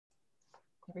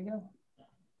Here we go.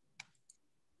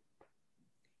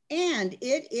 And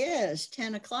it is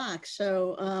 10 o'clock,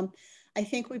 so I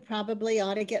think we probably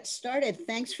ought to get started.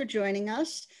 Thanks for joining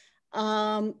us.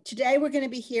 Today we're going to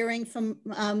be hearing from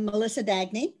Melissa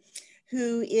Dagne,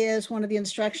 who is one of the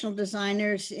instructional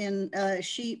designers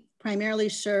she primarily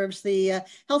serves the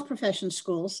health profession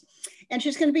schools. And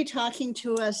she's going to be talking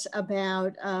to us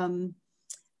about the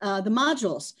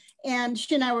modules. And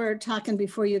she and I were talking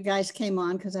before you guys came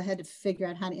on because I had to figure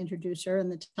out how to introduce her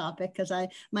and the topic because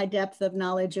my depth of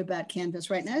knowledge about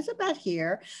Canvas right now is about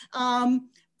here.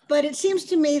 But it seems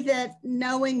to me that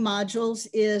knowing modules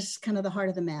is kind of the heart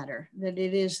of the matter, that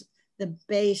it is the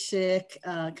basic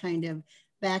kind of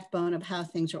backbone of how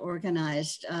things are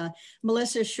organized.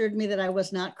 Melissa assured me that I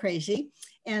was not crazy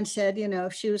and said, you know,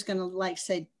 if she was going to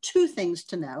say two things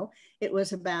to know, it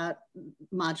was about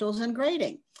modules and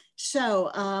grading.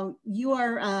 So you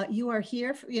are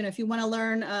here, if you want to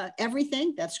learn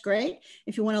everything, that's great.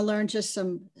 If you want to learn just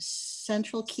some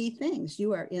central key things,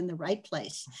 you are in the right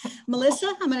place.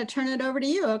 Melissa, I'm going to turn it over to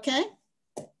you, okay?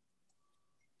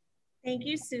 Thank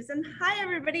you, Susan. Hi,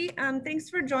 everybody. Thanks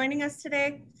for joining us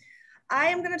today. I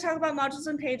am going to talk about modules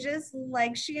and pages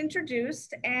like she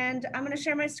introduced, and I'm going to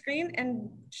share my screen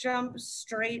and jump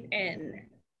straight in.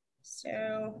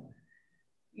 So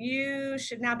you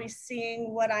should now be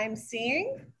seeing what I'm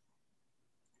seeing.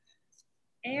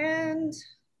 And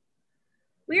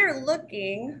we are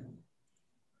looking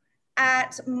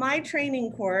at my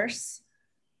training course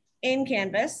in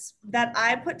Canvas that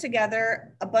I put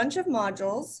together a bunch of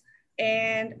modules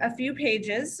and a few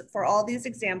pages for all these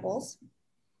examples.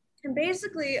 And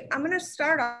basically, I'm going to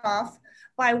start off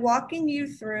by walking you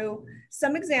through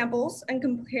some examples and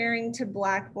comparing to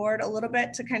Blackboard a little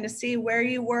bit to kind of see where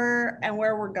you were and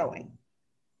where we're going.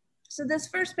 So this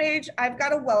first page, I've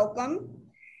got a welcome,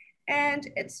 and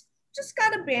it's just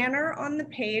got a banner on the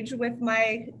page with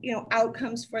my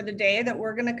outcomes for the day that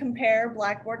we're going to compare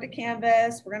Blackboard to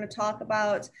Canvas. We're going to talk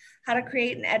about how to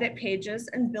create and edit pages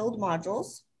and build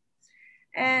modules.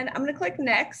 And I'm going to click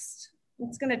next.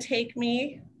 It's going to take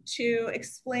me to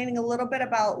explaining a little bit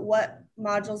about what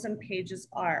modules and pages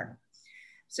are.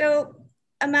 So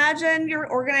imagine you're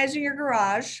organizing your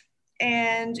garage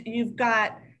and you've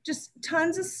got just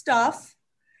tons of stuff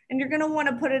and you're going to want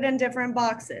to put it in different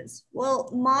boxes.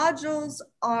 Well, modules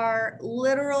are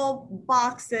literal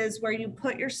boxes where you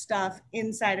put your stuff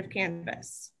inside of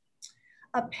Canvas.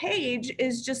 A page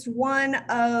is just one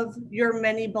of your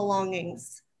many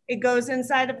belongings. It goes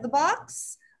inside of the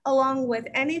box along with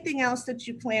anything else that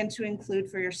you plan to include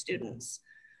for your students.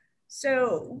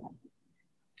 So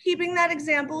keeping that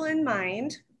example in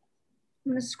mind,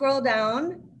 I'm going to scroll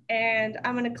down and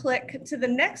I'm going to click to the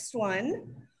next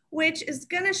one, which is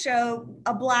going to show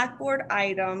a Blackboard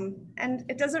item. And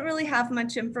it doesn't really have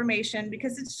much information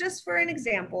because it's just for an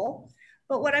example.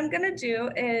 But what I'm going to do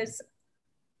is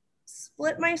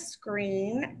split my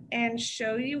screen and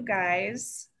show you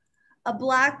guys a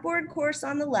Blackboard course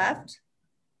on the left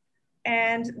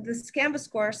and this Canvas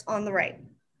course on the right.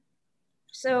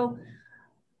 So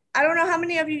I don't know how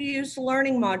many of you use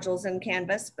learning modules in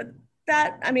Canvas, but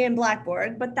in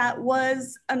Blackboard, but that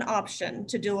was an option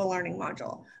to do a learning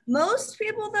module. Most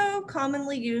people though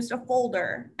commonly used a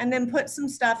folder and then put some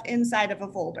stuff inside of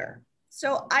a folder.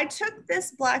 So I took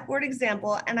this Blackboard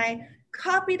example and I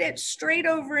copied it straight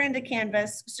over into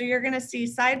Canvas. So you're gonna see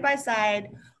side by side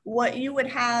what you would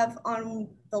have on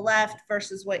the left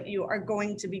versus what you are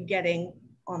going to be getting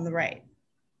on the right.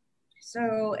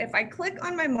 So if I click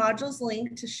on my modules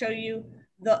link to show you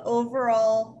the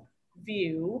overall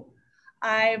view,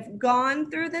 I've gone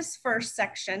through this first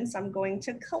section, so I'm going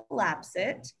to collapse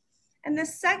it. And the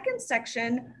second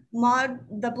section,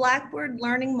 the Blackboard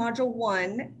Learning Module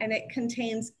 1, and it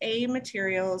contains A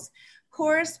materials,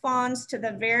 corresponds to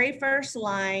the very first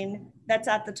line that's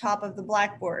at the top of the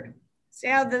Blackboard. See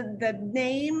how the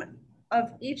name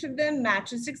of each of them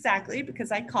matches exactly because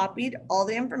I copied all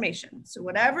the information. So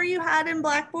whatever you had in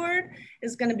Blackboard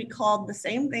is going to be called the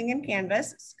same thing in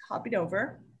Canvas. It's copied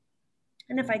over.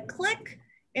 And if I click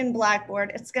in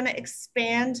Blackboard, it's going to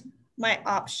expand my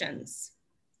options.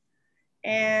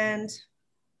 And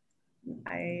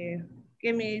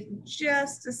give me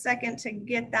just a second to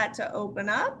get that to open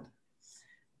up.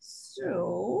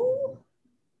 So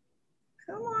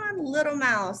come on, little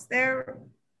mouse. There.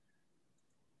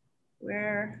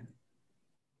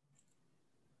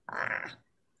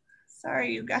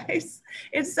 Sorry, you guys.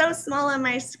 It's so small on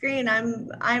my screen.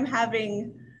 I'm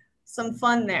having some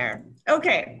fun there.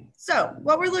 Okay, so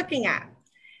what we're looking at,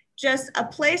 just a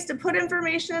place to put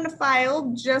information in a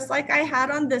file, just like I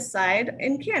had on this side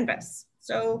in Canvas.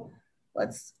 So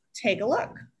let's take a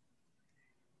look.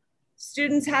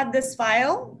 Students had this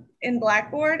file in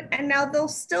Blackboard, and now they'll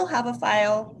still have a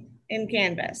file in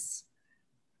Canvas.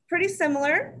 Pretty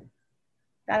similar.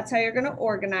 That's how you're going to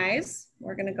organize.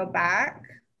 We're going to go back.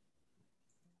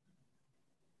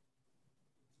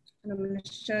 And I'm going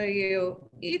to show you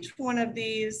each one of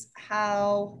these,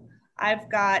 how I've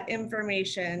got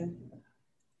information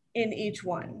in each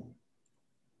one.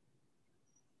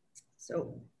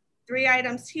 So 3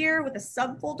 items here with a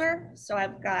subfolder. So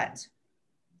I've got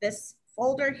this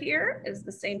folder here is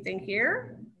the same thing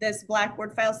here. This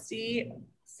Blackboard file C,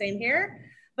 same here.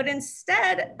 But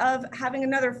instead of having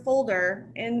another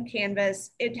folder in Canvas,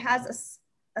 it has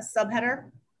a subheader.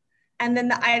 And then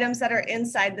the items that are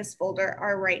inside this folder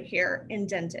are right here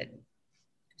indented.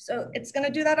 So it's going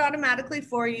to do that automatically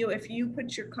for you if you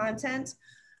put your content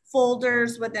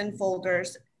folders within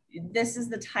folders. This is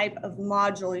the type of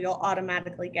module you'll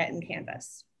automatically get in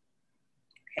Canvas.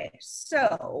 Okay,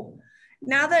 so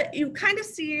now that you kind of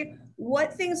see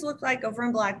what things look like over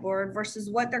in Blackboard versus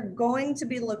what they're going to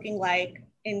be looking like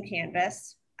in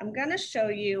Canvas, I'm going to show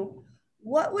you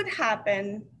what would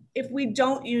happen if we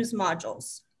don't use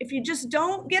modules. If you just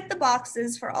don't get the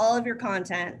boxes for all of your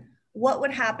content, what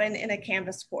would happen in a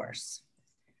Canvas course?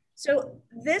 So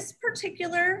this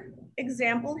particular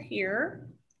example here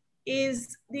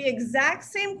is the exact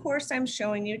same course I'm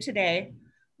showing you today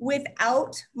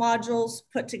without modules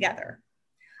put together.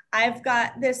 I've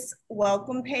got this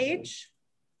welcome page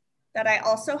that I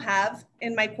also have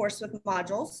in my course with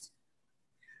modules,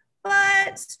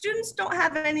 but students don't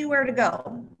have anywhere to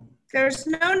go. There's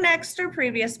no next or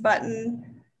previous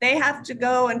button. They have to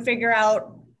go and figure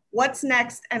out what's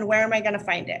next and where am I going to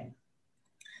find it.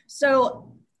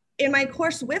 So in my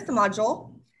course with the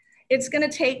module, it's going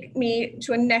to take me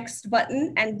to a next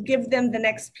button and give them the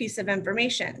next piece of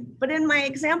information. But in my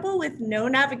example with no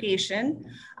navigation,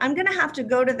 I'm going to have to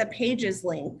go to the pages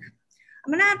link.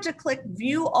 I'm going to have to click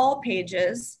view all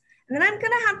pages, and then I'm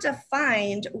going to have to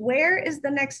find where is the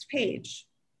next page.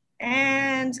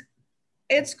 And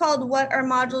it's called what are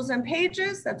modules and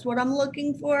pages. That's what I'm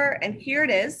looking for. And here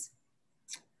it is.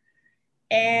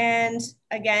 And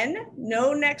again,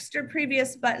 no next or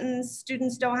previous buttons.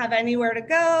 Students don't have anywhere to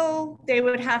go. They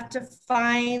would have to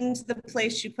find the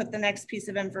place you put the next piece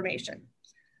of information.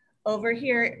 Over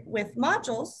here with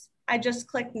modules, I just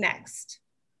click next,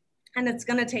 and it's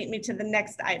going to take me to the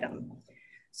next item.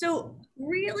 So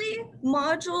really,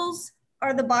 modules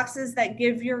are the boxes that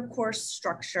give your course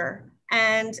structure,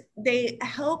 and they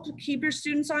help keep your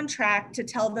students on track to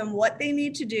tell them what they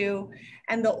need to do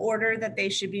and the order that they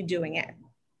should be doing it.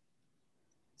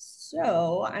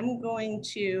 So I'm going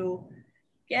to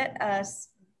get us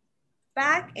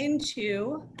back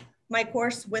into my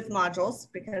course with modules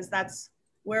because that's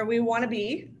where we want to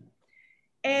be.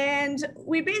 And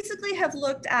we basically have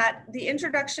looked at the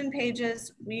introduction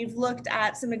pages. We've looked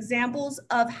at some examples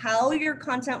of how your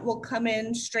content will come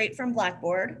in straight from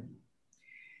Blackboard.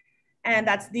 And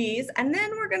that's these. And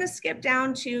then we're going to skip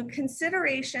down to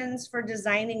considerations for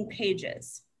designing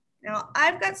pages. Now,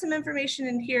 I've got some information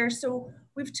in here. So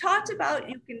we've talked about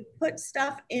you can put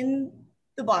stuff in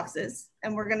the boxes,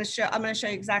 and I'm going to show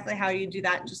you exactly how you do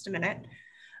that in just a minute.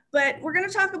 But we're going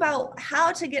to talk about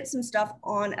how to get some stuff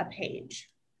on a page.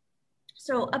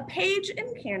 So a page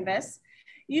in Canvas,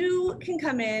 you can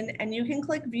come in and you can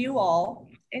click view all,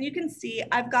 and you can see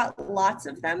I've got lots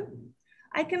of them.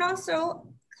 I can also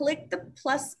click the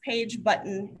plus page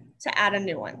button to add a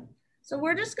new one. So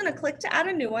we're just going to click to add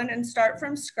a new one and start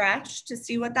from scratch to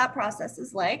see what that process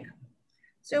is like.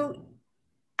 So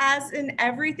as in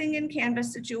everything in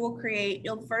Canvas that you will create,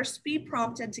 you'll first be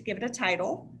prompted to give it a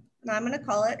title. And I'm going to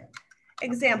call it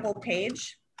example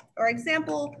page or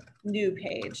example new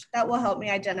page. That will help me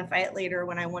identify it later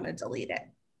when I want to delete it.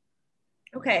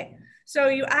 Okay, so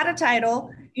you add a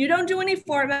title. You don't do any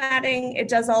formatting. It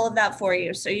does all of that for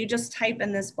you. So you just type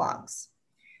in this box.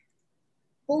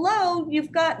 Below,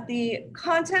 you've got the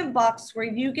content box where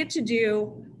you get to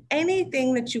do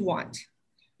anything that you want.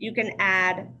 You can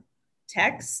add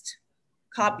text,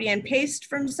 copy and paste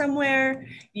from somewhere.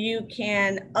 You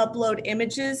can upload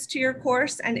images to your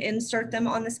course and insert them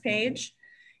on this page.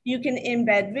 You can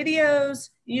embed videos.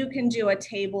 You can do a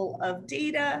table of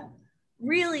data.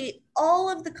 Really, all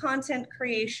of the content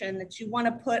creation that you want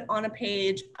to put on a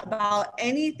page about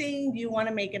anything you want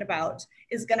to make it about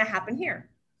is going to happen here.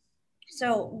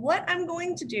 So what I'm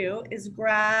going to do is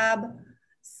grab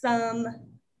some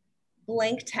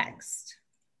blank text.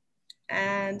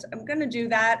 And I'm going to do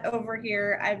that over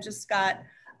here. I've just got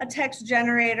a text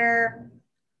generator.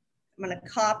 I'm going to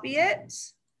copy it.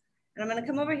 And I'm going to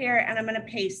come over here and I'm going to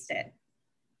paste it.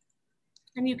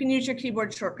 And you can use your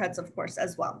keyboard shortcuts, of course,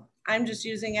 as well. I'm just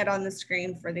using it on the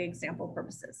screen for the example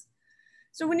purposes.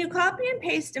 So when you copy and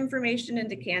paste information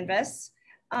into Canvas,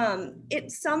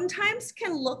 it sometimes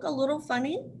can look a little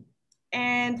funny.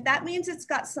 And that means it's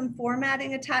got some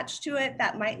formatting attached to it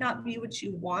that might not be what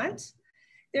you want.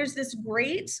 There's this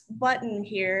great button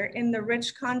here in the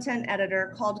rich content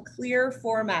editor called clear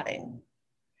formatting.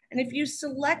 And if you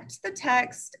select the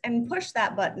text and push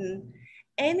that button,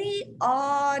 any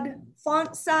odd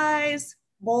font size,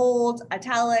 bold,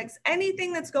 italics,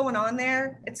 anything that's going on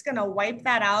there, it's gonna wipe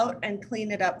that out and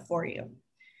clean it up for you.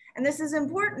 And this is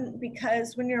important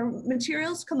because when your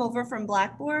materials come over from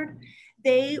Blackboard,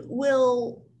 they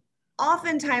will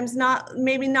oftentimes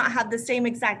maybe not have the same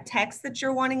exact text that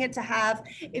you're wanting it to have.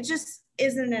 It just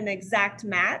isn't an exact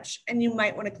match and you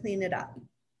might want to clean it up.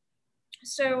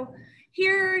 So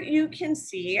here you can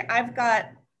see I've got,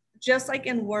 just like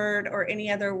in Word or any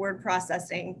other word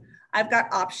processing, I've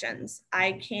got options.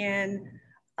 I can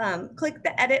click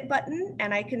the edit button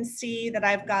and I can see that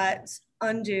I've got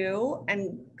undo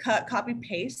and cut, copy,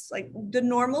 paste, like the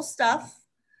normal stuff.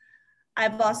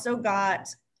 I've also got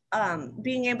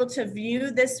being able to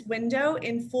view this window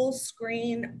in full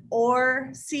screen or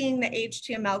seeing the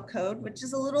HTML code, which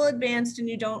is a little advanced and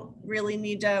you don't really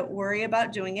need to worry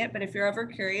about doing it, but if you're ever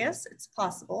curious, it's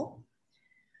possible.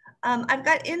 I've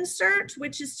got insert,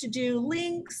 which is to do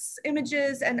links,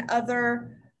 images, and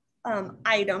other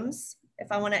items.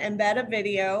 If I want to embed a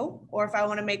video or if I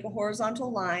want to make a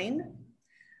horizontal line.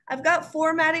 I've got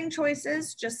formatting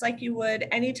choices, just like you would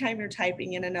anytime you're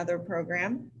typing in another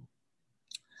program.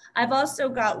 I've also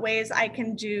got ways I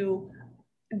can do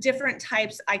different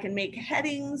types. I can make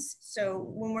headings. So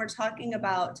when we're talking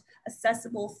about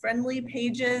accessible, friendly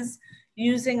pages,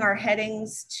 using our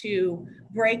headings to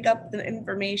break up the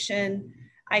information.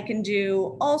 I can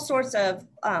do all sorts of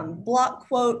block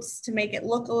quotes to make it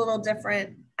look a little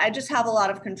different. I just have a lot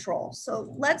of control.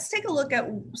 So let's take a look at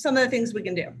some of the things we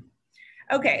can do.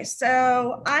 Okay,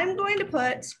 so I'm going to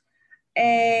put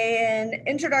an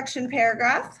introduction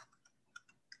paragraph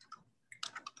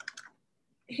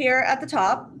here at the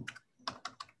top.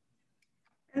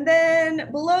 And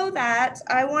then below that,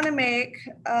 I want to make,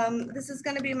 this is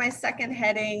going to be my second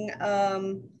heading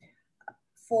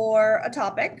for a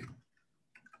topic.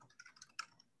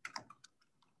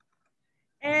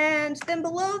 And then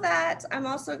below that, I'm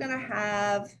also going to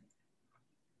have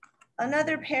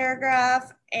another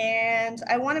paragraph, and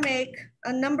I want to make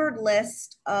a numbered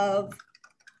list of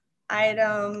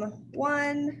item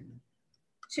 1,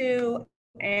 2,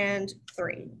 and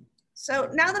 3. So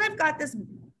now that I've got this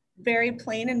very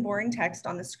plain and boring text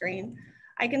on the screen,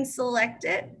 I can select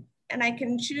it and I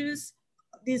can choose,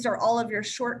 these are all of your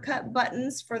shortcut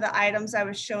buttons for the items I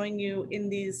was showing you in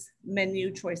these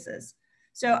menu choices.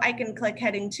 So I can click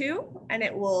heading 2 and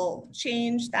it will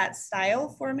change that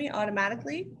style for me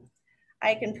automatically.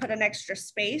 I can put an extra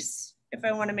space if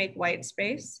I want to make white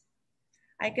space.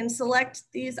 I can select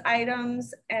these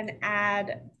items and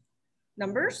add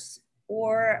numbers,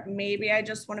 or maybe I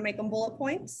just want to make them bullet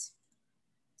points.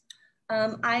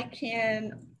 I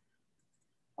can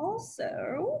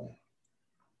also,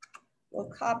 we'll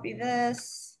copy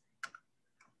this,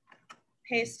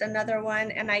 paste another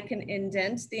one, and I can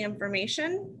indent the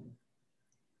information.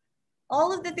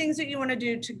 All of the things that you want to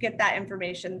do to get that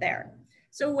information there.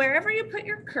 So wherever you put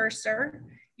your cursor,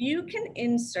 you can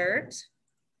insert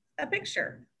a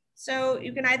picture. So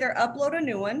you can either upload a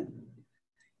new one,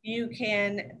 you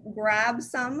can grab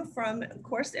some from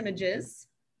course images,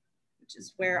 which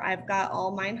is where I've got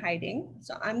all mine hiding.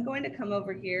 So I'm going to come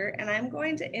over here and I'm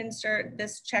going to insert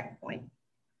this checkpoint.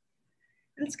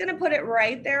 And it's going to put it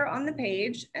right there on the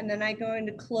page. And then I'm going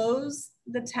to close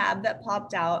the tab that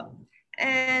popped out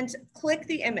and click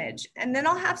the image. And then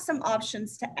I'll have some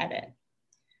options to edit.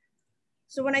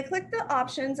 So when I click the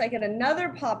options, I get another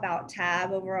pop-out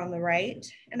tab over on the right,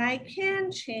 and I can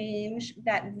change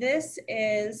that this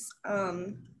is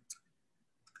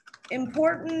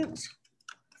important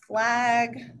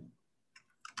flag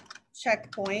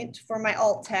checkpoint for my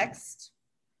alt text.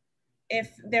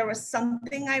 If there was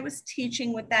something I was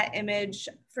teaching with that image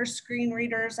for screen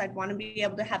readers, I'd want to be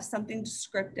able to have something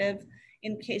descriptive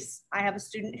in case I have a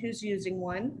student who's using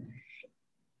one.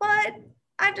 But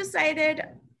I've decided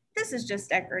this is just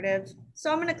decorative.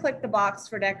 So I'm going to click the box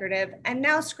for decorative, and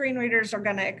now screen readers are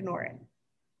going to ignore it.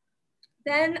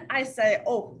 Then I say,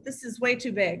 oh, this is way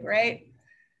too big, right?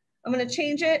 I'm going to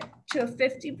change it to a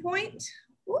 50 point.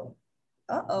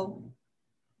 Uh-oh.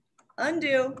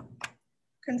 Undo,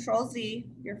 Control Z,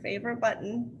 your favorite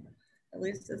button. At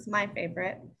least it's my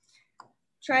favorite.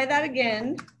 Try that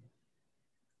again.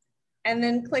 and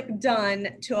then click done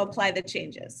to apply the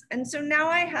changes. And so now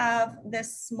I have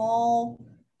this small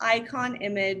icon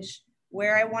image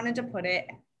where I wanted to put it,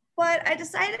 but I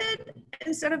decided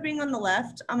instead of being on the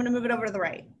left, I'm gonna move it over to the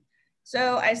right.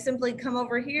 So I simply come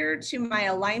over here to my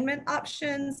alignment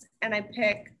options and I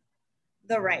pick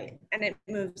the right and it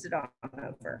moves it on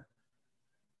over.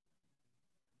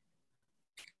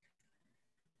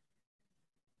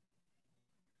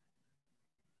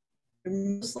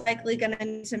 You're most likely gonna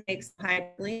need to make some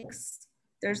hyperlinks.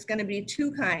 There's gonna be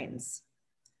two kinds,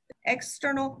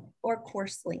 external or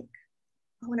course link.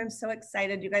 Oh, and I'm so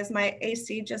excited. You guys, my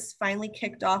AC just finally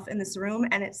kicked off in this room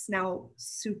and it's now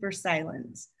super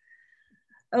silent.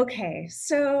 Okay,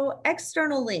 so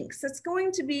external links, it's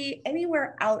going to be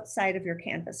anywhere outside of your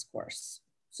Canvas course.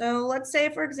 So let's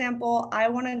say, for example, I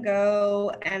wanna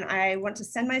go and I want to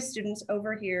send my students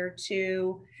over here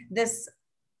to this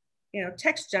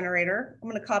text generator. I'm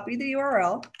gonna copy the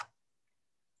URL.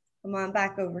 Come on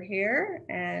back over here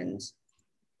and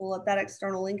pull up that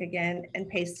external link again and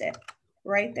paste it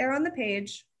right there on the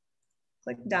page.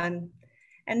 Click done.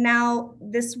 And now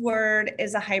this word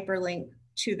is a hyperlink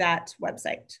to that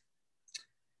website.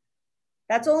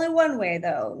 That's only one way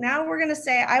though. Now we're gonna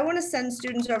say, I wanna send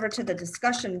students over to the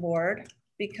discussion board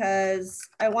because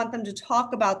I want them to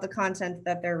talk about the content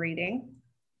that they're reading.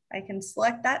 I can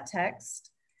select that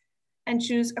text and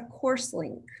choose a course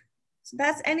link. So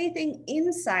that's anything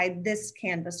inside this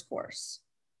Canvas course.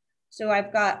 So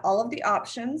I've got all of the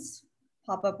options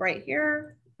pop up right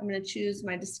here. I'm going to choose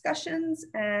my discussions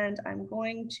and I'm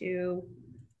going to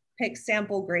pick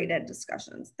sample graded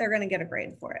discussions. They're going to get a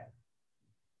grade for it.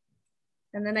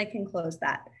 And then I can close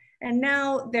that. And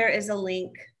now there is a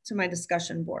link to my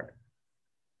discussion board.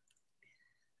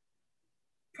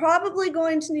 Probably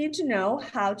going to need to know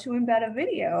how to embed a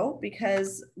video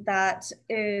because that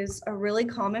is a really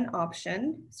common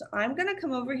option. So I'm going to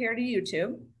come over here to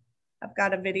YouTube. I've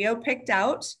got a video picked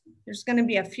out. There's going to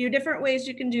be a few different ways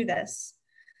you can do this.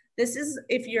 This is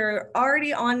if you're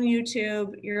already on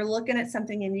YouTube, you're looking at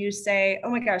something and you say,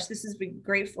 oh my gosh, this is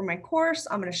great for my course.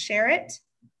 I'm going to share it.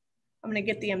 I'm going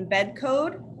to get the embed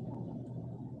code.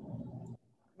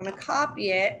 I'm going to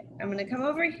copy it. I'm going to come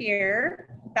over here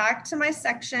back to my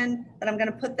section that I'm going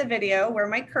to put the video where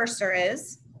my cursor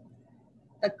is.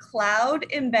 The cloud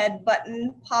embed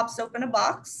button pops open a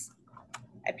box.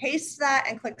 I paste that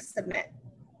and click submit.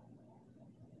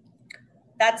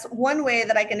 That's one way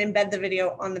that I can embed the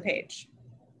video on the page.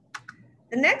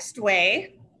 The next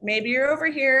way, maybe you're over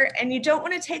here and you don't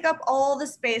want to take up all the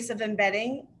space of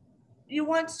embedding. You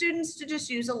want students to just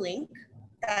use a link.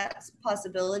 That's a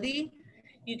possibility.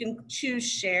 You can choose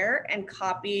share and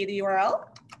copy the URL.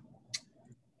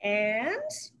 And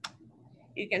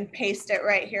you can paste it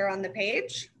right here on the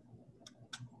page.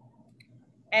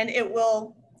 And it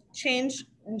will change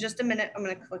in just a minute. I'm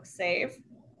going to click save.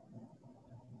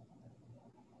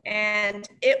 And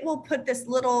it will put this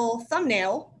little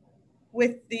thumbnail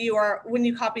with the URL when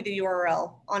you copy the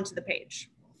URL onto the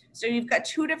page. So you've got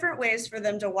two different ways for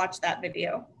them to watch that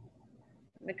video.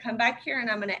 I'm going to come back here and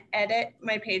I'm going to edit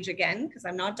my page again because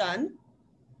I'm not done.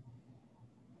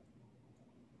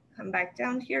 Come back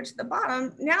down here to the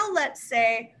bottom. Now let's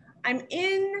say I'm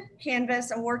in Canvas,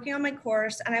 I'm working on my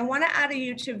course and I want to add a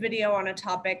YouTube video on a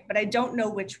topic, but I don't know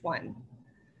which one.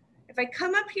 If I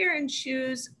come up here and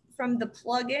choose from the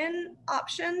plugin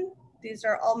option, these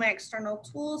are all my external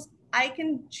tools, I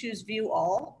can choose view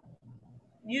all.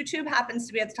 YouTube happens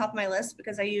to be at the top of my list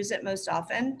because I use it most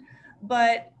often,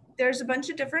 but there's a bunch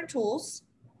of different tools.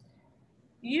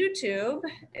 YouTube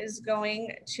is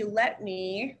going to let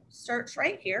me search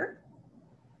right here,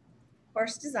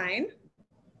 course design,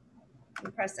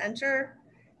 and press enter.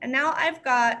 And now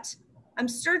I'm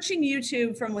searching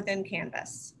YouTube from within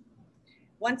Canvas.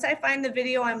 Once I find the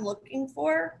video I'm looking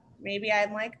for, maybe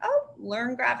I'm like, oh,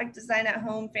 learn graphic design at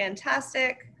home,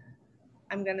 fantastic.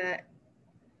 I'm gonna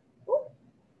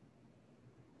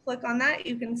click on that.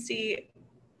 You can see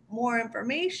more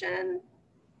information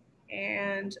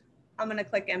and I'm gonna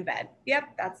click embed.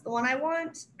 Yep, that's the one I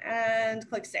want and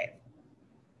click save.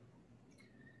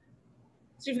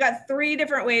 So you've got 3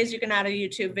 different ways you can add a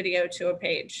YouTube video to a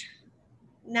page.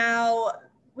 Now,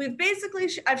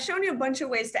 I've shown you a bunch of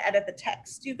ways to edit the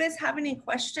text. Do you guys have any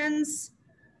questions?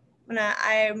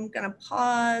 I'm gonna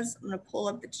pause. I'm gonna pull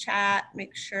up the chat,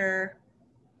 make sure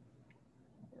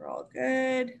we're all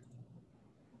good.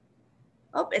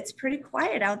 Oh, it's pretty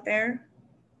quiet out there.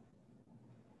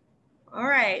 All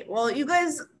right, well, you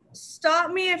guys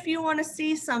stop me if you want to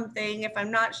see something, if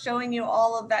I'm not showing you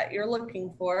all of that you're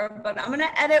looking for, but I'm going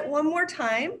to edit one more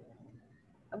time.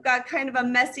 I've got kind of a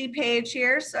messy page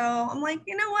here, so I'm like,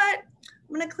 you know what?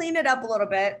 I'm gonna clean it up a little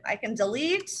bit. I can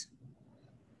delete.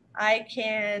 I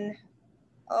can,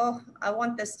 oh, I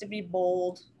want this to be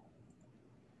bold.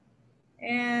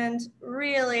 And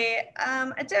really,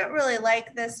 I don't really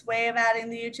like this way of adding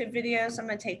the YouTube video, so I'm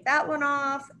gonna take that one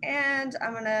off, and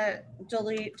I'm gonna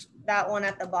delete that one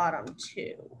at the bottom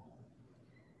too.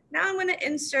 Now I'm gonna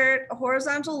insert a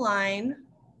horizontal line,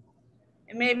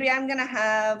 and maybe I'm gonna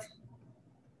have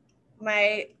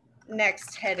my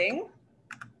next heading,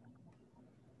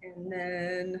 and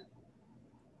then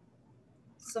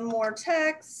some more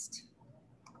text,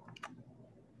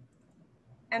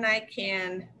 and I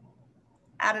can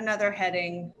add another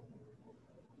heading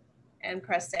and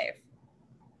press save.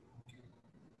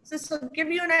 So this will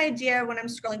give you an idea when I'm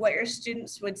scrolling what your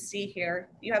students would see here.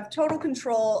 You have total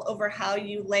control over how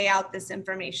you lay out this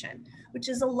information, which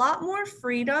is a lot more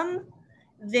freedom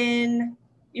than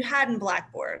you had in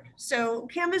Blackboard. So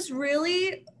Canvas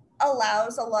really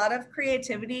allows a lot of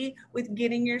creativity with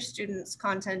getting your students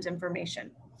content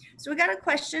information. So we got a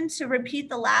question to repeat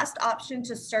the last option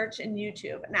to search in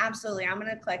YouTube. And absolutely, I'm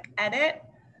gonna click edit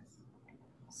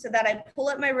so that I pull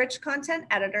up my rich content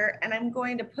editor, and I'm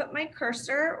going to put my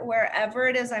cursor wherever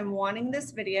it is I'm wanting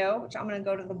this video, which I'm gonna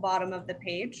go to the bottom of the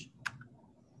page.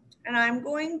 And I'm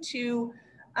going to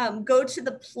go to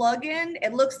the plugin.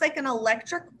 It looks like an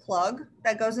electric plug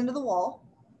that goes into the wall.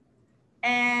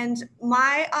 And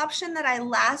my option that I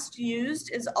last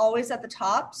used is always at the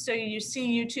top. So you see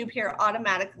YouTube here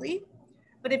automatically.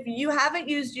 But if you haven't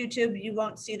used YouTube, you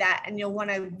won't see that, and you'll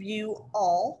wanna view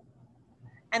all,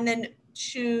 and then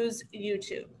choose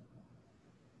YouTube.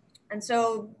 And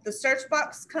so the search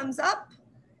box comes up,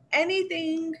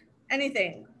 anything.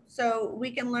 So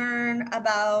we can learn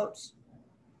about,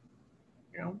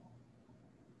 you know,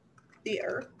 the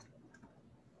earth,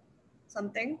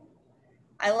 something.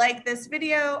 I like this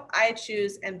video, I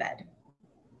choose embed,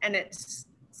 and it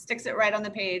sticks it right on the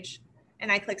page, and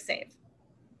I click save.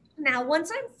 Now, once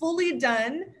I'm fully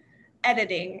done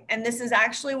editing, and this is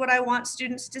actually what I want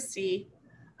students to see,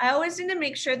 I always need to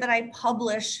make sure that I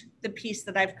publish the piece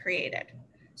that I've created.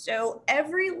 So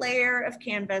every layer of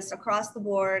Canvas across the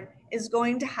board is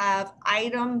going to have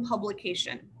item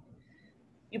publication.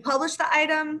 You publish the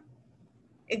item,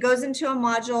 it goes into a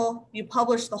module, you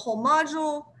publish the whole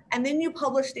module, and then you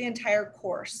publish the entire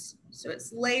course. So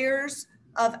it's layers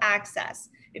of access.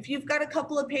 If you've got a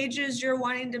couple of pages you're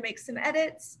wanting to make some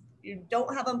edits, you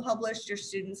don't have them published, your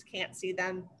students can't see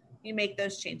them, you make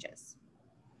those changes.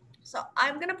 So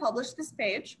I'm gonna publish this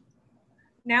page.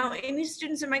 Now, any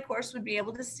students in my course would be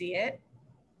able to see it.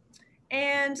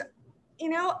 And, you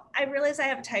know, I realize I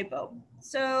have a typo.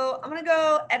 So I'm gonna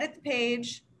go edit the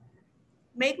page,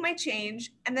 make my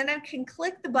change, and then I can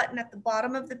click the button at the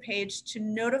bottom of the page to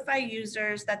notify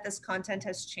users that this content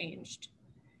has changed.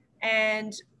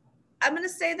 And I'm gonna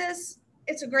say this,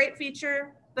 it's a great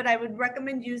feature, but I would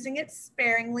recommend using it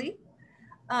sparingly.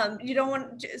 You don't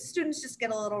want, students just get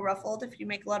a little ruffled if you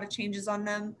make a lot of changes on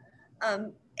them.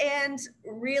 And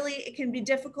really, it can be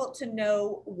difficult to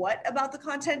know what about the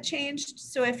content changed.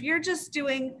 So if you're just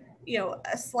doing, you know,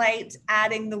 a slight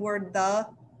adding the word the,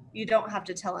 you don't have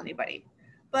to tell anybody.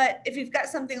 But if you've got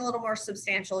something a little more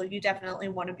substantial, you definitely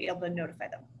want to be able to notify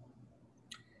them.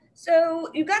 So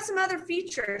you've got some other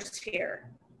features here,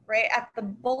 right? At the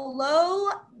below,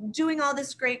 doing all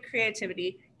this great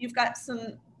creativity, you've got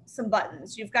some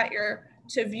buttons. You've got your,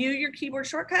 to view your keyboard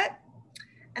shortcut.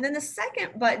 And then the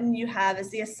second button you have is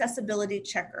the accessibility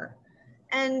checker.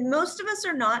 And most of us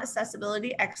are not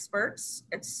accessibility experts.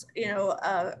 It's, you know,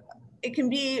 it can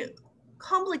be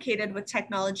complicated with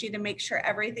technology to make sure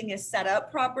everything is set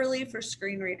up properly for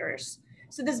screen readers.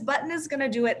 So this button is gonna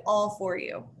do it all for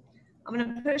you. I'm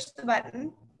gonna push the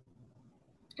button,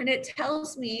 and it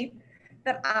tells me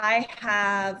that I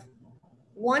have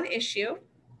one issue,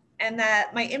 and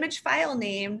that my image file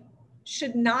name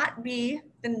should not be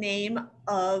the name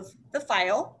of the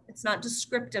file. It's not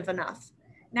descriptive enough.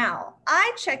 Now,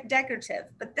 I checked decorative,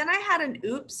 but then I had an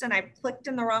oops and I clicked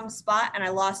in the wrong spot and I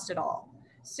lost it all.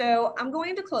 So I'm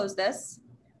going to close this.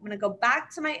 I'm gonna go back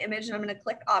to my image and I'm gonna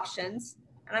click options.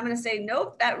 And I'm gonna say,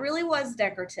 nope, that really was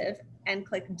decorative, and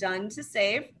click done to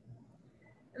save.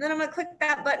 And then I'm gonna click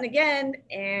that button again,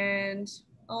 and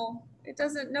oh, it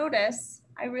doesn't notice.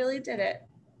 I really did it.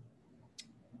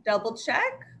 Double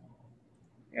check.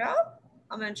 Yeah,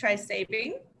 I'm gonna try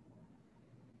saving.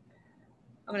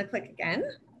 I'm gonna click again,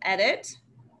 edit,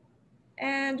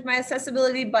 and my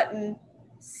accessibility button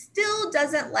still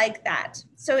doesn't like that.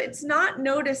 So it's not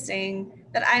noticing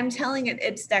that I'm telling it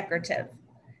it's decorative.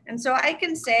 And so I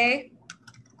can say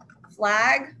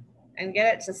flag and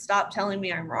get it to stop telling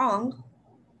me I'm wrong.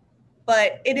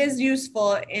 but it is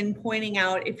useful in pointing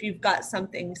out if you've got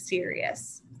something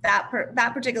serious.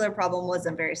 That particular problem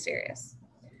wasn't very serious.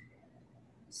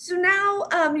 So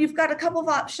now you've got a couple of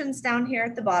options down here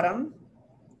at the bottom.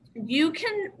 You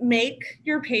can make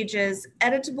your pages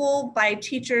editable by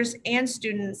teachers and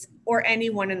students or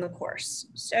anyone in the course.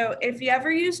 So if you ever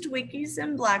used wikis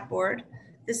in Blackboard,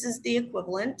 this is the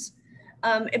equivalent.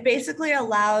 It basically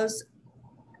allows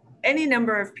any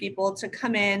number of people to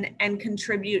come in and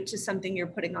contribute to something you're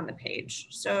putting on the page.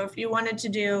 So if you wanted to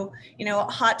do,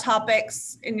 hot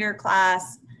topics in your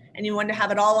class and you wanted to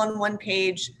have it all on one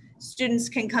page, students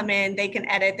can come in, they can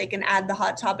edit, they can add the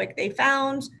hot topic they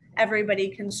found, everybody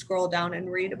can scroll down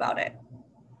and read about it.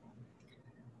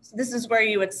 So this is where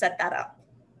you would set that up.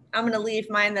 I'm going to leave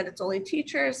mine that it's only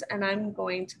teachers, and I'm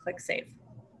going to click save.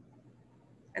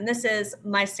 And this is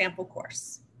my sample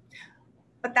course.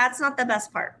 But that's not the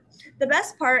best part. The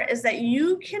best part is that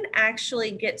you can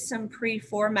actually get some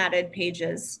pre-formatted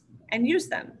pages and use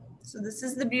them. So this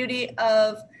is the beauty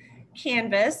of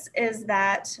Canvas, is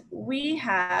that we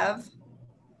have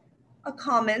a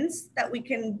commons that we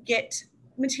can get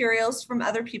materials from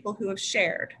other people who have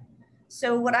shared.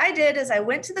 So what I did is I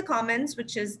went to the commons,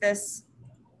 which is this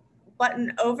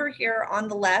button over here on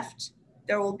the left.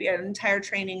 There will be an entire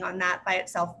training on that by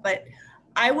itself, but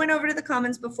I went over to the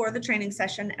commons before the training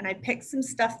session and I picked some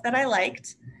stuff that I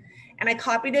liked and I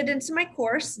copied it into my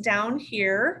course down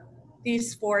here,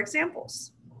 these 4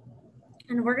 examples.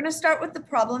 And we're going to start with the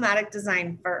problematic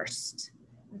design first.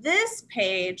 This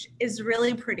page is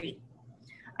really pretty.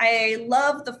 I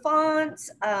love the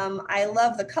fonts. I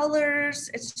love the colors.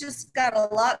 It's just got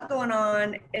a lot going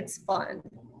on. It's fun.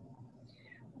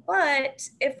 But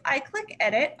if I click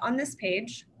edit on this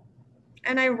page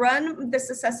and I run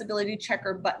this accessibility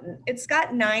checker button, it's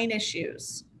got 9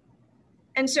 issues.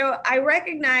 And so I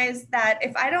recognize that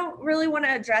if I don't really want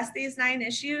to address these 9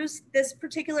 issues, this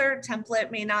particular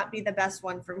template may not be the best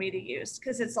one for me to use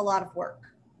because it's a lot of work.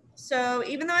 So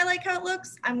even though I like how it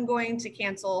looks, I'm going to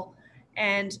cancel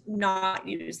and not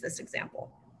use this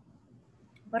example.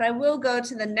 But I will go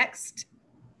to the next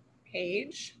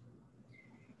page.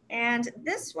 And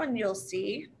this one you'll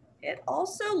see, it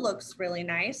also looks really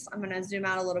nice. I'm going to zoom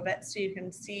out a little bit so you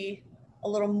can see a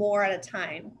little more at a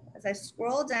time. As I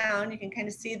scroll down, you can kind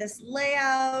of see this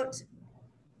layout.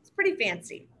 It's pretty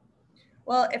fancy.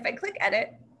 Well, if I click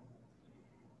edit,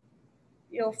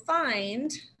 you'll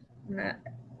find, I'm going to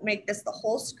make this the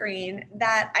whole screen,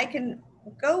 that I can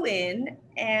go in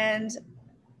and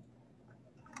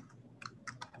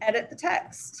edit the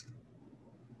text.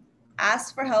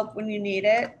 Ask for help when you need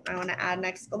it. I want to add an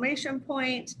exclamation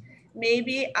point.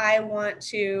 Maybe I want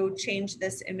to change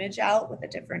this image out with a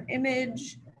different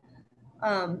image.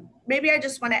 Maybe I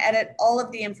just want to edit all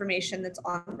of the information that's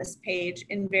on this page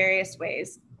in various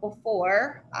ways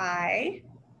before I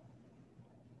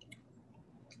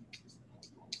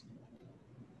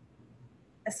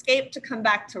escape to come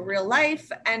back to real life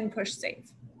and push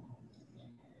save.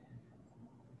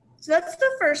 So that's the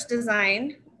first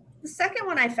design. The second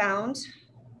one I found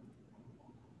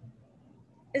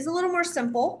is a little more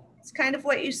simple. It's kind of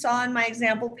what you saw in my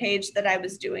example page that I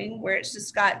was doing, where it's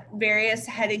just got various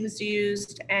headings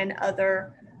used and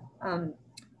other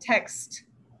text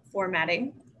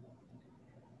formatting.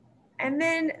 And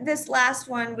then this last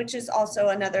one, which is also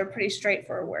another pretty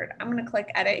straightforward. I'm going to click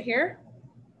edit here.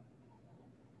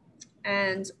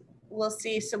 And we'll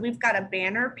see, so we've got a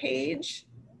banner page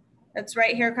that's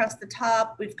right here across the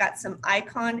top. We've got some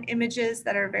icon images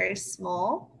that are very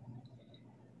small.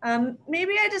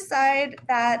 Maybe I decide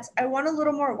that I want a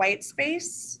little more white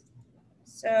space.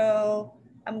 So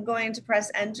I'm going to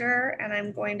press enter and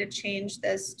I'm going to change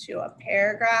this to a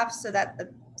paragraph so that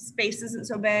the space isn't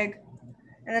so big.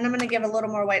 And then I'm going to give a little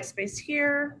more white space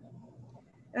here.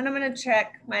 And I'm going to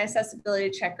check my accessibility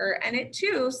checker, and it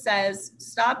too says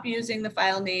stop using the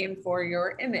file name for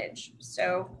your image.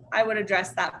 So I would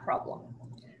address that problem.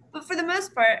 But for the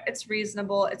most part, it's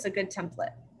reasonable. It's a good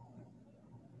template.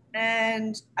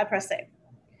 And I press save.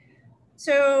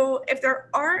 So if there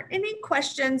aren't any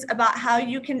questions about how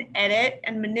you can edit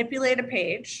and manipulate a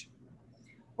page,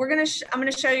 I'm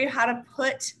going to show you how to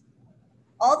put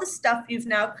all the stuff you've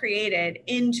now created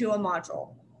into a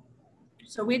module.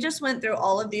 So we just went through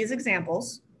all of these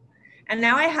examples, and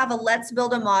now I have a let's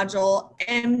build a module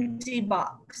empty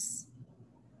box.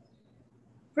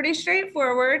 Pretty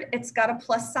straightforward. It's got a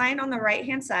plus sign on the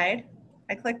right-hand side.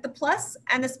 I click the plus,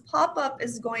 and this pop-up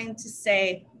is going to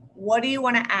say, what do you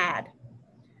want to add?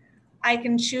 I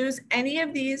can choose any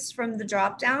of these from the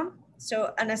drop-down.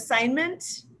 So an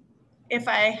assignment, if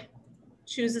I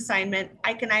choose assignment,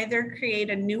 I can either create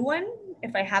a new one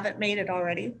if I haven't made it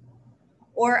already,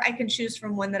 or I can choose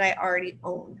from one that I already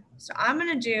own. So I'm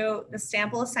gonna do the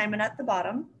sample assignment at the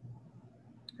bottom,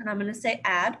 and I'm gonna say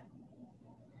add.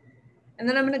 And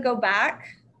then I'm gonna go back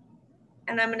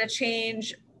and I'm gonna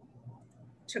change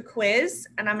to quiz,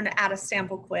 and I'm gonna add a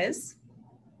sample quiz.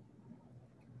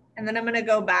 And then I'm gonna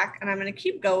go back and I'm gonna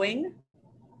keep going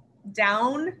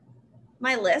down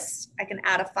my list. I can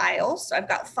add a file. So I've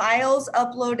got files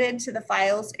uploaded to the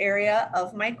files area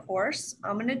of my course.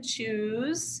 I'm gonna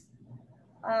choose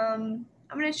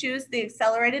the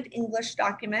accelerated English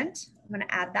document. I'm gonna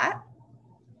add that.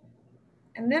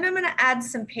 And then I'm gonna add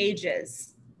some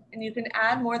pages, and you can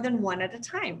add more than one at a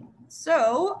time.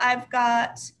 So I've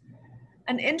got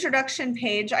an introduction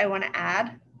page I wanna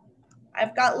add.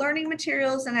 I've got learning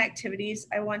materials and activities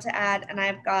I want to add, and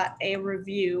I've got a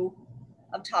review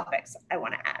of topics I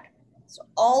want to add. So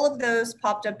all of those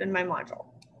popped up in my module.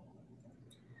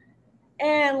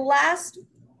 And last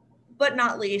but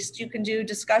not least, you can do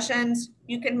discussions.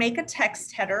 You can make a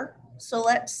text header. So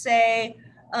let's say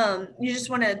you just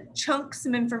want to chunk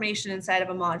some information inside of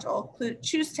a module.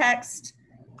 Choose text,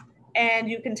 and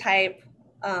you can type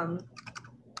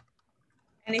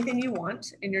anything you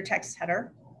want in your text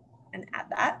header and add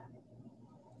that.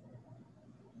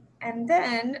 And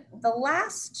then the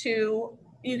last two,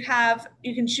 you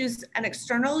can choose an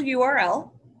external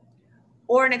URL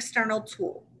or an external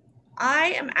tool.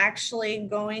 I am actually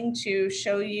going to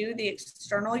show you the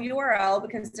external URL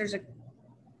because there's a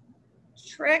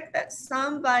trick that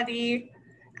somebody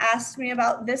asked me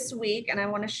about this week, and I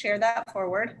want to share that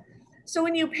forward. So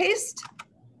when you paste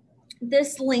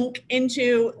this link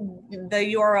into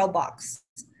the URL box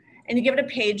and you give it a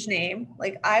page name,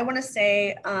 like I want to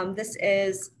say this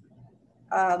is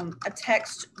a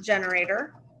text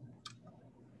generator,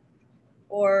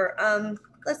 or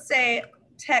let's say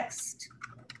text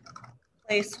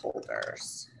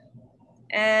placeholders,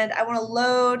 and I want to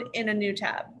load in a new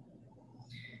tab.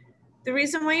 The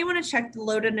reason why you want to check the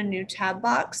load in a new tab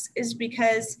box is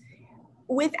because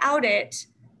without it,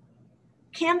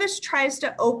 Canvas tries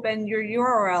to open your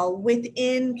URL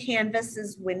within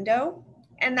Canvas's window,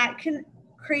 and that can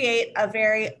create a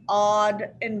very odd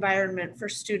environment for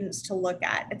students to look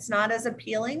at. It's not as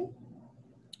appealing.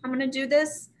 I'm going to do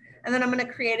this, and then I'm going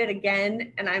to create it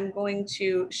again, and I'm going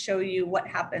to show you what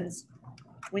happens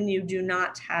when you do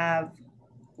not have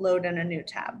load in a new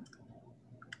tab.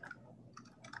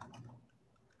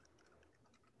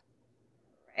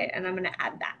 Right, and I'm going to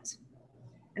add that.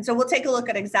 And so we'll take a look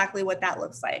at exactly what that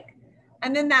looks like.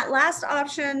 And then that last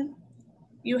option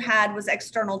you had was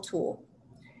external tool.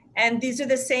 And these are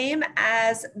the same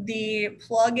as the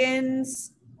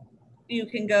plugins. You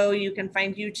can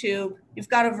find YouTube. You've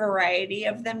got a variety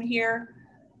of them here.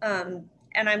 And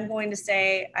I'm going to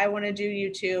say, I want to do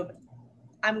YouTube.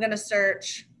 I'm going to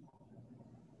search.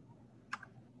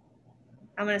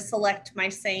 I'm going to select my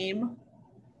same.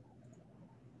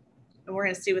 And we're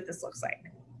going to see what this looks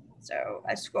like. So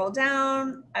I scroll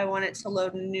down. I want it to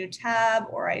load a new tab,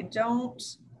 or I don't.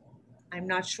 I'm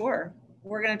not sure.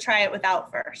 We're going to try it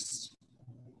without first.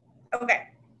 Okay.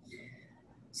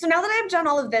 So now that I've done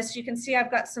all of this, you can see I've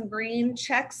got some green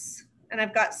checks and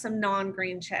I've got some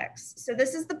non-green checks. So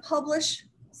this is the publish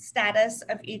status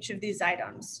of each of these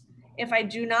items. If I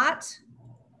do not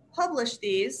publish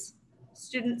these,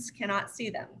 students cannot see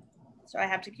them. So I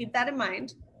have to keep that in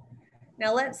mind.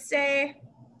 Now let's say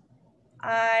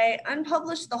I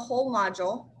unpublish the whole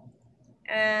module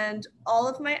and all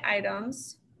of my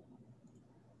items,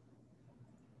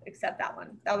 except that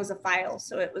one. That was a file,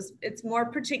 so it's more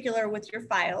particular with your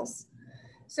files.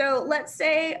 So let's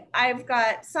say I've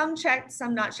got some checked,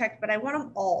 some not checked, but I want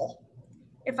them all.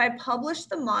 If I publish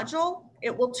the module,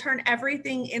 it will turn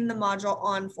everything in the module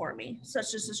on for me. So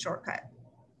it's just a shortcut.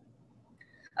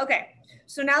 Okay,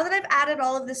 so now that I've added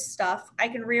all of this stuff, I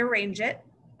can rearrange it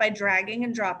by dragging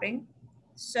and dropping.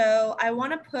 So I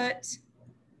want to put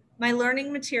my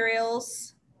learning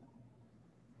materials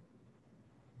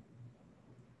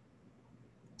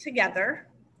together.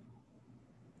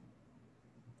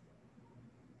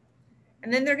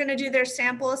 And then they're going to do their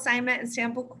sample assignment and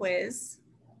sample quiz.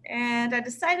 And I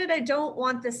decided I don't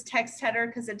want this text header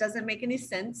because it doesn't make any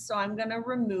sense. So I'm going to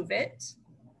remove it.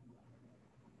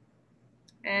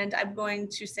 And I'm going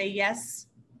to say yes,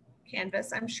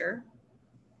 Canvas, I'm sure.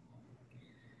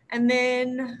 And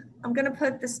then I'm going to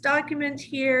put this document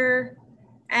here,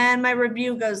 and my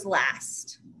review goes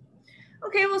last.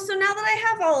 Okay, well, so now that I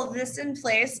have all of this in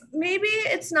place, maybe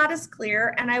it's not as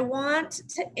clear, and I want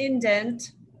to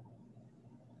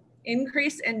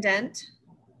increase indent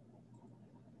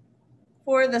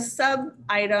for the sub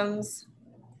items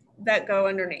that go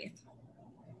underneath.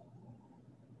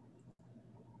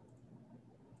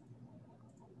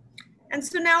 And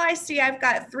so now I see I've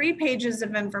got 3 pages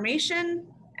of information,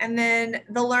 and then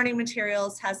the learning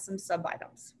materials has some sub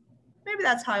items. Maybe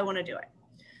that's how I want to do it.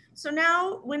 So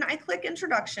now when I click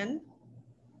introduction,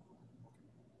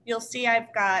 you'll see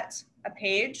I've got a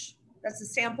page that's a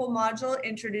sample module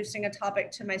introducing a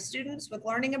topic to my students with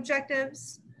learning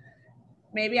objectives.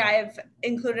 Maybe I've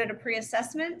included a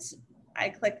pre-assessment. I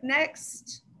click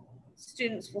next.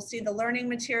 Students will see the learning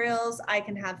materials. I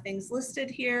can have things listed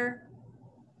here.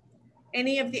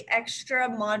 Any of the extra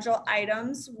module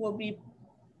items will be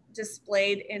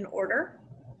displayed in order.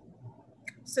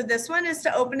 So this one is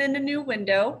to open in a new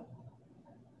window.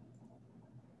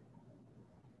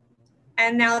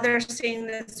 And now they're seeing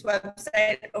this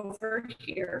website over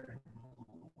here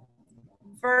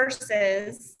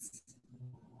versus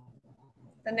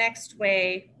the next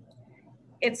way,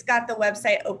 it's got the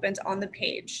website opened on the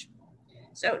page.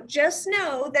 So just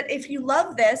know that if you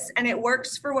love this and it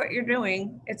works for what you're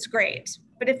doing, it's great.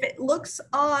 But if it looks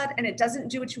odd and it doesn't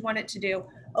do what you want it to do,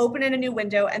 open in a new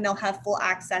window and they'll have full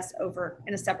access over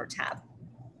in a separate tab.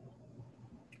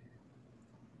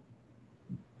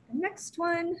 The next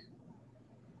one,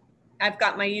 I've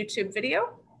got my YouTube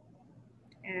video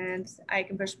and I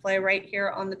can push play right here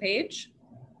on the page.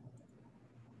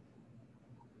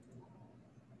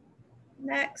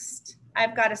 Next,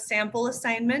 I've got a sample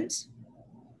assignment,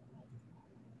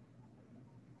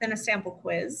 then a sample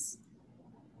quiz,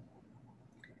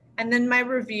 and then my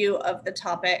review of the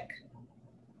topic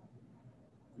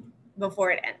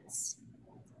before it ends.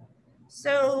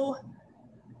 So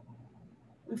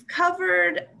we've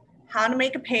covered how to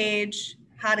make a page,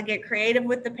 how to get creative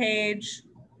with the page,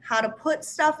 how to put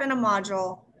stuff in a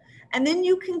module, and then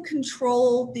you can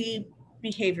control the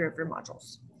behavior of your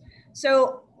modules.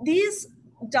 So these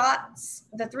dots,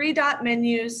 the 3-dot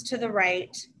menus to the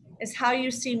right, is how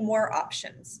you see more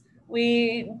options.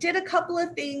 We did a couple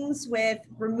of things with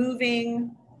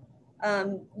removing,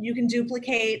 you can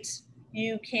duplicate,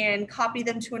 you can copy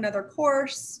them to another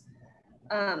course,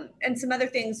 and some other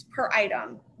things per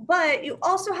item. But you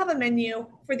also have a menu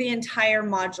for the entire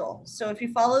module. So if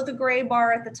you follow the gray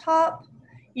bar at the top,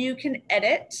 you can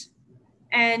edit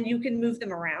and you can move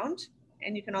them around,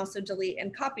 and you can also delete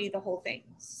and copy the whole thing.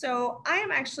 So I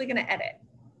am actually going to edit,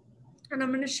 and I'm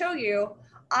going to show you,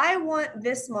 I want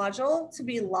this module to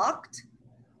be locked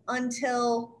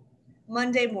until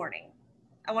Monday morning.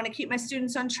 I want to keep my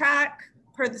students on track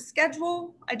per the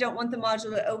schedule. I don't want the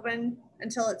module to open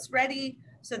until it's ready,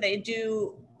 so they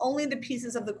do only the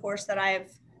pieces of the course that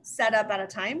I've set up at a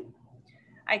time.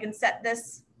 I can set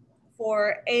this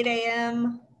for 8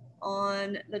 a.m.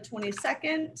 on the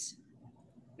 22nd.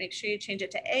 Make sure you change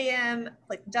it to AM,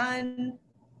 click done.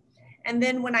 And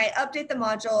then when I update the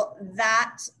module,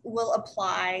 that will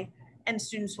apply and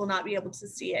students will not be able to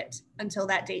see it until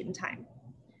that date and time.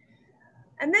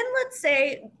 And then let's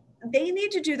say they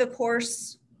need to do the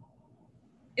course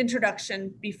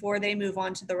introduction before they move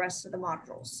on to the rest of the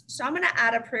modules. So I'm going to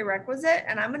add a prerequisite,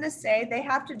 and I'm going to say they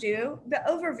have to do the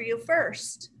overview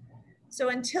first. So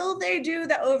until they do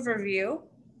the overview,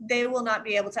 they will not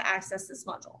be able to access this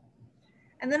module.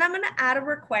 And then I'm going to add a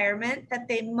requirement that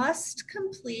they must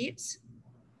complete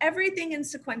everything in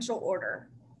sequential order.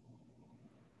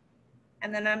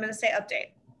 And then I'm going to say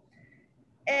update.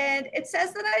 And it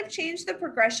says that I've changed the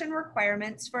progression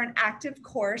requirements for an active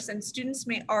course, and students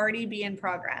may already be in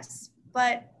progress,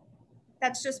 but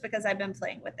that's just because I've been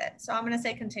playing with it. So I'm going to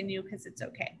say continue because it's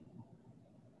okay.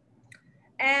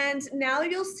 And now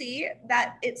you'll see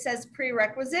that it says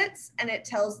prerequisites, and it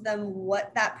tells them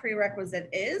what that prerequisite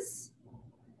is,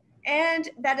 and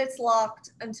that it's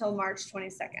locked until March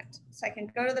 22nd. So I can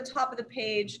go to the top of the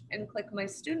page and click my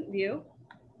student view.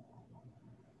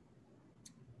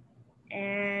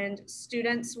 And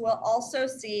students will also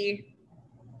see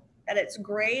that it's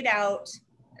grayed out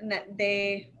and that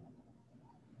they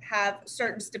have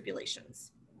certain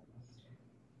stipulations.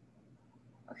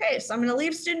 Okay, so I'm going to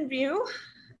leave student view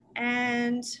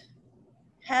and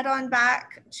head on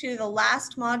back to the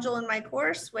last module in my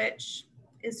course, which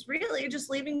is really just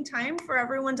leaving time for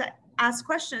everyone to ask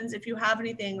questions if you have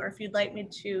anything or if you'd like me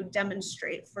to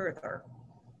demonstrate further.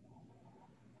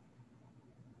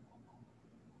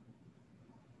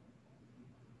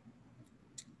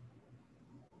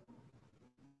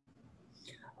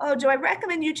 Oh, do I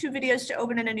recommend YouTube videos to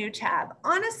open in a new tab?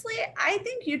 Honestly, I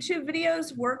think YouTube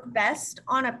videos work best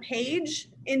on a page,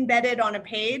 embedded on a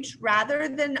page, rather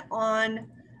than on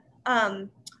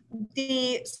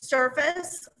the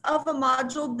surface of a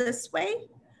module this way,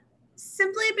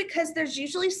 simply because there's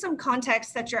usually some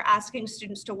context that you're asking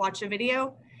students to watch a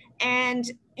video,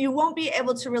 and you won't be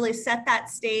able to really set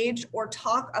that stage or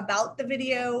talk about the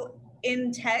video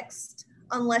in text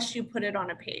unless you put it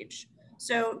on a page.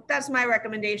 So that's my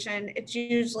recommendation. It's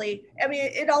usually, I mean,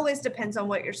 it always depends on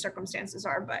what your circumstances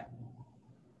are, but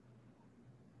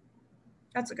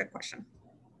that's a good question.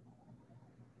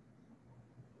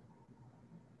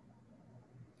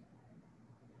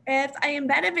 If I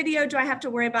embed a video, do I have to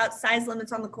worry about size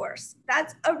limits on the course?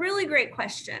 That's a really great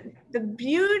question. The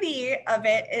beauty of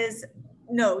it is,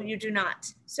 no, you do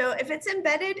not. So if it's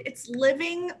embedded, it's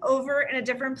living over in a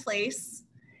different place,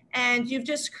 and you've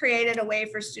just created a way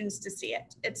for students to see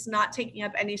it. It's not taking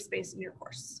up any space in your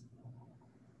course.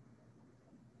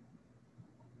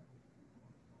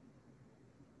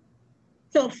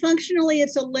 So functionally,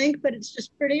 it's a link, but it's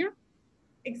just prettier?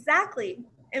 Exactly.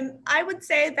 And I would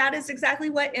say that is exactly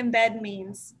what embed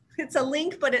means. It's a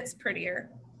link, but it's prettier.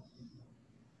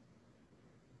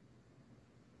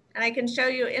 And I can show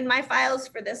you in my files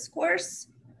for this course,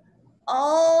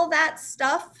 all that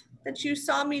stuff that you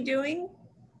saw me doing,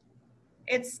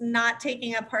 it's not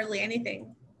taking up hardly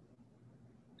anything.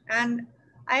 And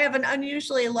I have an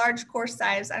unusually large course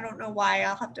size. I don't know why.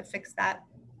 I'll have to fix that.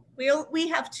 We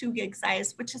have 2 gig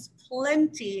size, which is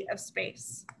plenty of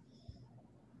space.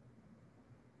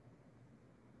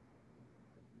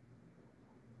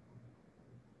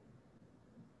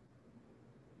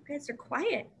 You guys are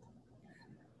quiet.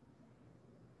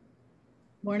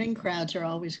 Morning crowds are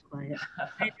always quiet.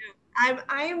 I know.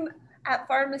 I'm at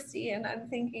pharmacy and I'm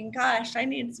thinking, gosh, I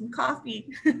need some coffee.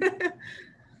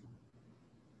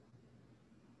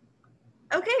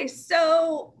 Okay,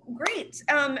 so great.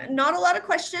 Not a lot of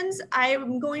questions.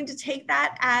 I'm going to take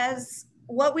that as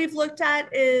what we've looked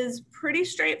at is pretty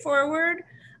straightforward.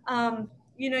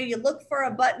 You know, you look for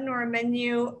a button or a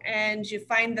menu and you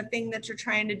find the thing that you're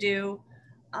trying to do.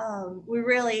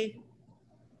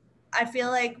 I feel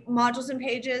like modules and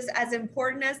pages, as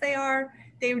important as they are,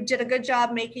 they did a good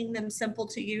job making them simple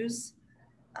to use.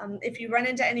 If you run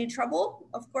into any trouble,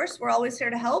 of course, we're always here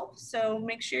to help. So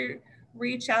make sure you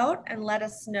reach out and let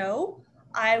us know.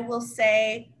 I will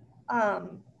say,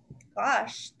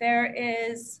 gosh,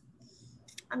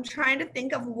 I'm trying to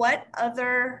think of what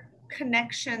other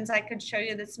connections I could show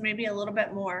you that's maybe a little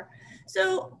bit more.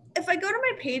 So if I go to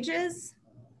my pages,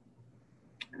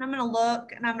 and I'm going to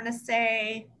look and I'm going to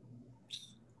say,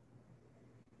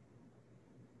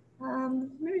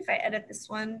 maybe if I edit this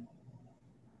one.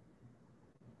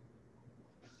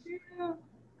 Yeah.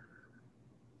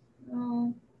 Oh,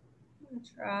 I'm gonna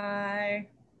try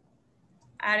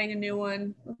adding a new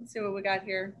one. Let's see what we got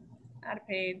here. Add a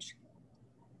page.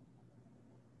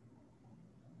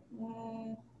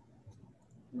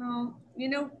 No, you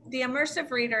know, the immersive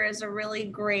reader is a really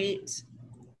great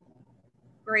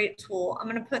tool. I'm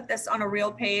gonna put this on a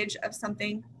real page of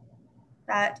something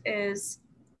that is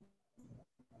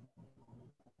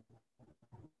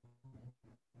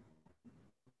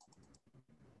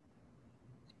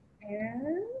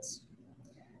and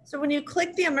so when you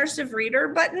click the immersive reader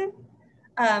button,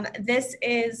 this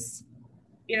is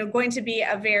going to be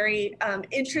a very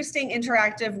interesting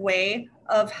interactive way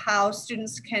of how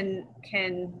students can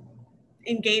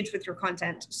engage with your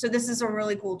content. So this is a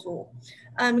really cool tool.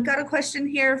 Got a question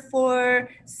here for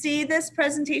see this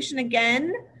presentation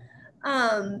again.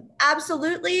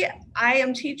 Absolutely. I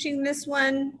am teaching this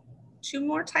one 2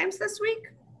 more times this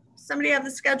week. Somebody have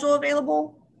the schedule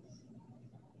available?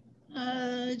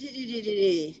 I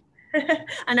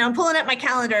know I'm pulling up my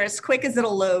calendar as quick as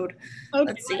it'll load. Okay,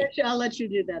 let's see. I'll let you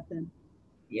do that then.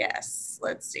 Yes,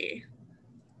 let's see.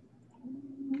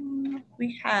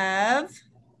 We have.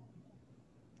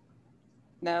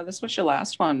 No, this was your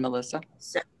last one, Melissa.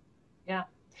 So, yeah.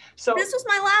 So this was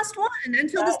my last one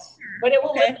until this. But it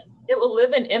will it will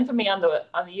live in infamy on the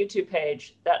YouTube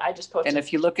page that I just posted. And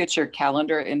if you look at your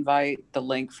calendar invite, the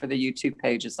link for the YouTube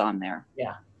page is on there.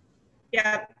 Yeah.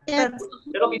 Yeah.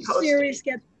 It'll be posted. Series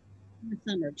gets in the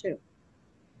summer too.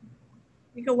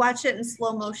 You can watch it in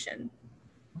slow motion.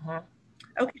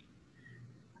 Okay.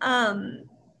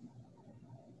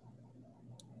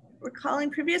 Recalling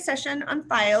previous session on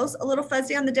files, a little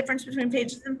fuzzy on the difference between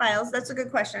pages and files. That's a good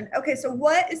question. Okay, so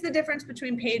what is the difference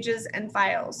between pages and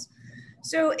files?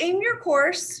 So in your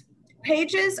course,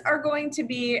 pages are going to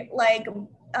be like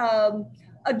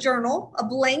a journal, a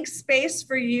blank space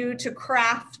for you to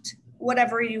craft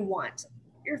whatever you want.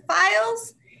 Your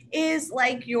files is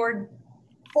like your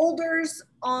folders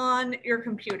on your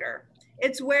computer.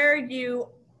 It's where you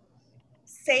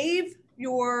save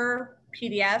your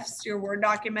PDFs, your Word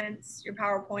documents, your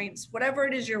PowerPoints, whatever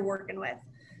it is you're working with.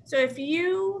 So if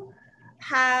you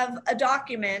have a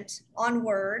document on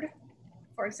Word,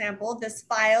 for example, this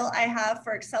file I have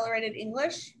for accelerated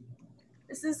English,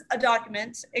 this is a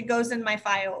document. It goes in my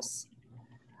files.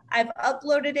 I've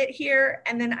uploaded it here,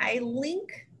 and then I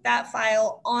link that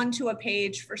file onto a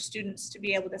page for students to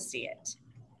be able to see it.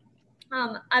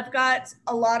 I've got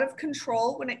a lot of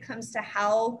control when it comes to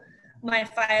how my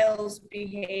files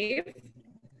behave.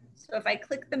 So if I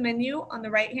click the menu on the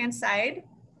right-hand side,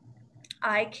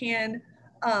 I can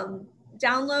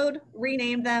download,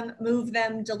 rename them, move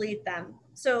them, delete them.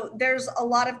 So there's a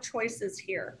lot of choices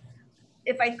here.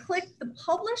 If I click the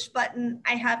publish button,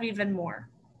 I have even more.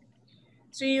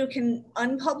 So you can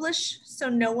unpublish so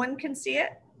no one can see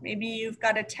it. Maybe you've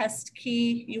got a test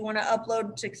key you want to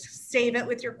upload to save it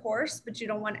with your course, but you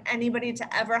don't want anybody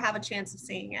to ever have a chance of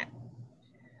seeing it.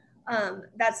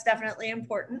 That's definitely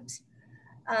important.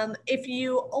 If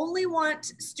you only want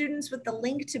students with the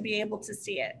link to be able to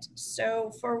see it.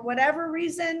 So for whatever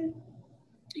reason,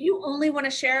 you only want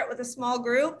to share it with a small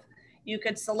group, you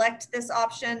could select this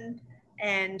option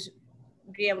and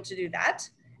be able to do that.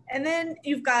 And then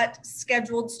you've got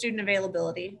scheduled student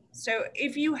availability. So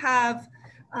if you have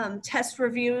test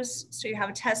reviews, so you have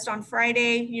a test on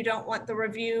Friday, you don't want the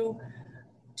review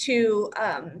to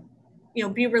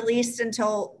be released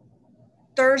until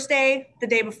Thursday, the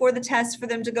day before the test, for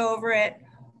them to go over it,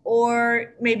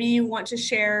 or maybe you want to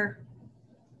share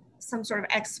some sort of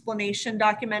explanation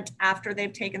document after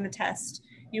they've taken the test,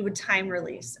 you would time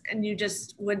release, and you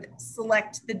just would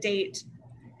select the date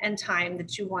and time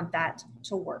that you want that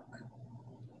to work.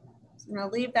 So I'm going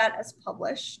to leave that as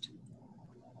published.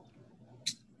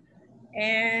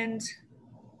 And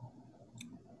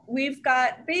we've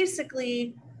got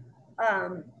basically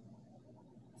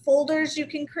folders you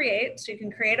can create. So you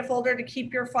can create a folder to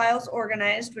keep your files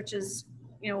organized, which is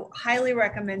highly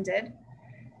recommended.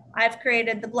 I've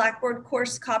created the Blackboard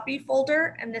course copy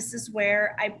folder, and this is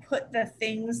where I put the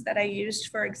things that I used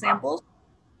for examples.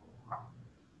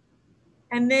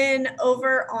 And then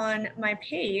over on my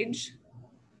page,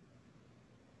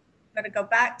 I'm going to go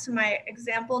back to my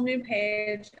example new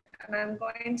page, and I'm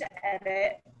going to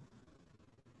edit.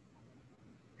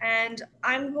 And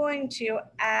I'm going to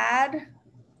add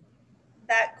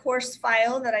that course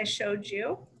file that I showed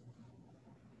you.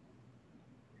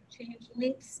 Change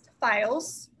links to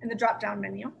files in the drop-down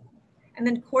menu. And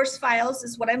then course files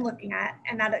is what I'm looking at.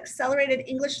 And that accelerated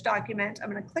English document,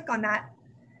 I'm going to click on that.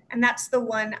 And that's the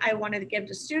one I wanted to give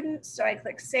to students. So I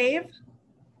click save.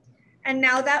 And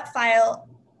now that file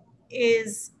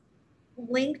is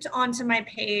linked onto my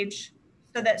page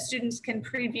so that students can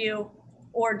preview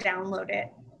or download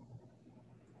it.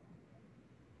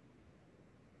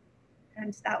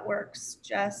 And that works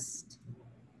just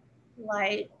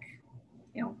like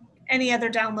any other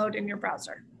download in your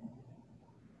browser.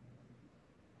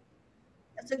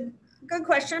 That's a good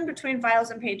question between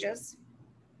files and pages.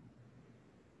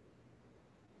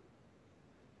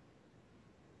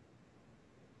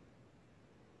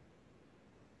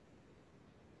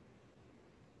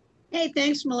 Hey,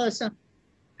 thanks, Melissa.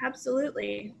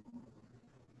 Absolutely.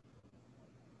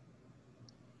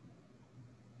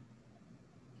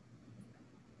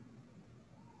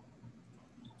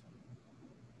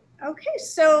 Okay,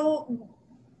 so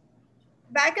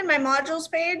back in my modules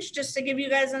page, just to give you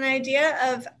guys an idea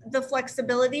of the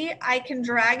flexibility, I can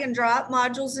drag and drop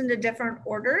modules into different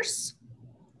orders.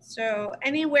 So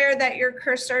anywhere that your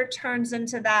cursor turns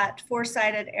into that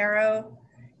four-sided arrow,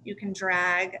 you can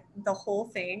drag the whole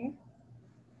thing.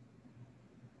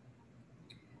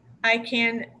 I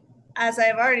can, as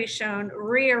I've already shown,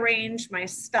 rearrange my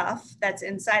stuff that's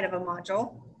inside of a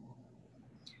module.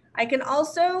 I can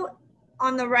also,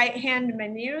 on the right-hand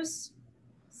menus,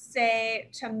 say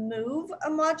to move a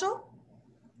module,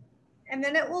 and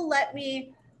then it will let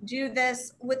me do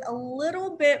this with a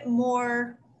little bit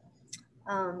more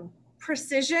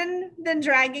precision than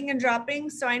dragging and dropping.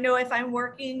 So I know if I'm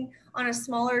working on a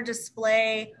smaller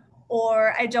display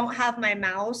or I don't have my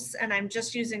mouse and I'm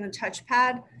just using the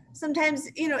touchpad, sometimes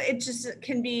it just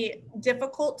can be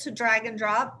difficult to drag and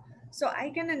drop. So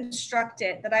I can instruct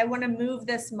it that I want to move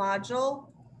this module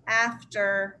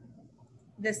after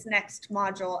this next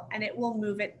module, and it will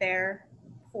move it there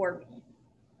for me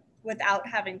without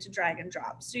having to drag and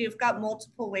drop. So you've got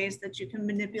multiple ways that you can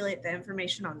manipulate the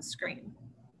information on the screen.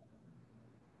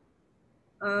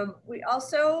 We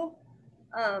also,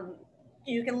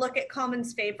 you can look at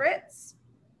Commons favorites.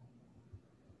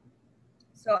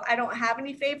 So I don't have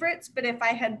any favorites, but if I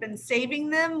had been saving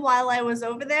them while I was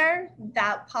over there,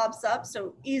 that pops up.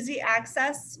 So easy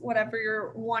access, whatever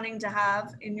you're wanting to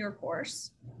have in your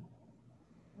course.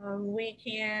 We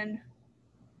can,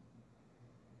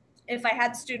 if I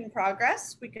had student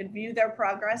progress, we could view their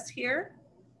progress here.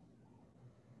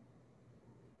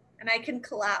 And I can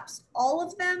collapse all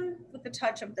of them with the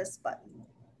touch of this button.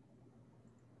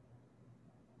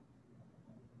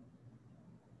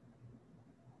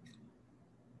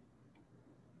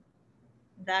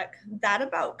 that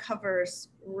about covers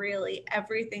really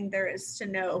everything there is to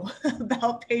know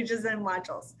about pages and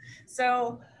modules.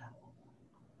 So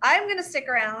I'm going to stick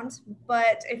around,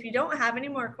 but if you don't have any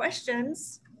more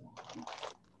questions,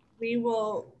 we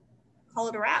will call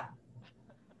it a wrap.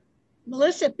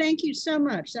 Melissa, thank you so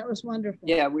much. That was wonderful.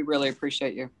 Yeah, we really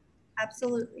appreciate you.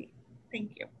 Absolutely.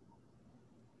 Thank you.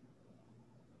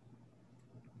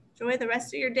 Enjoy the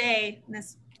rest of your day,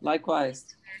 Miss.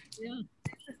 Likewise. Yeah.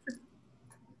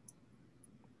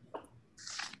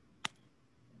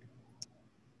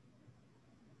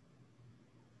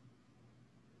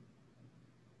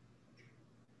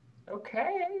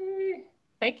 Okay.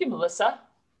 Thank you, Melissa.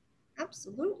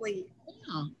 Absolutely.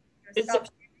 Yeah.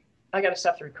 I got to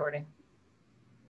stop the recording.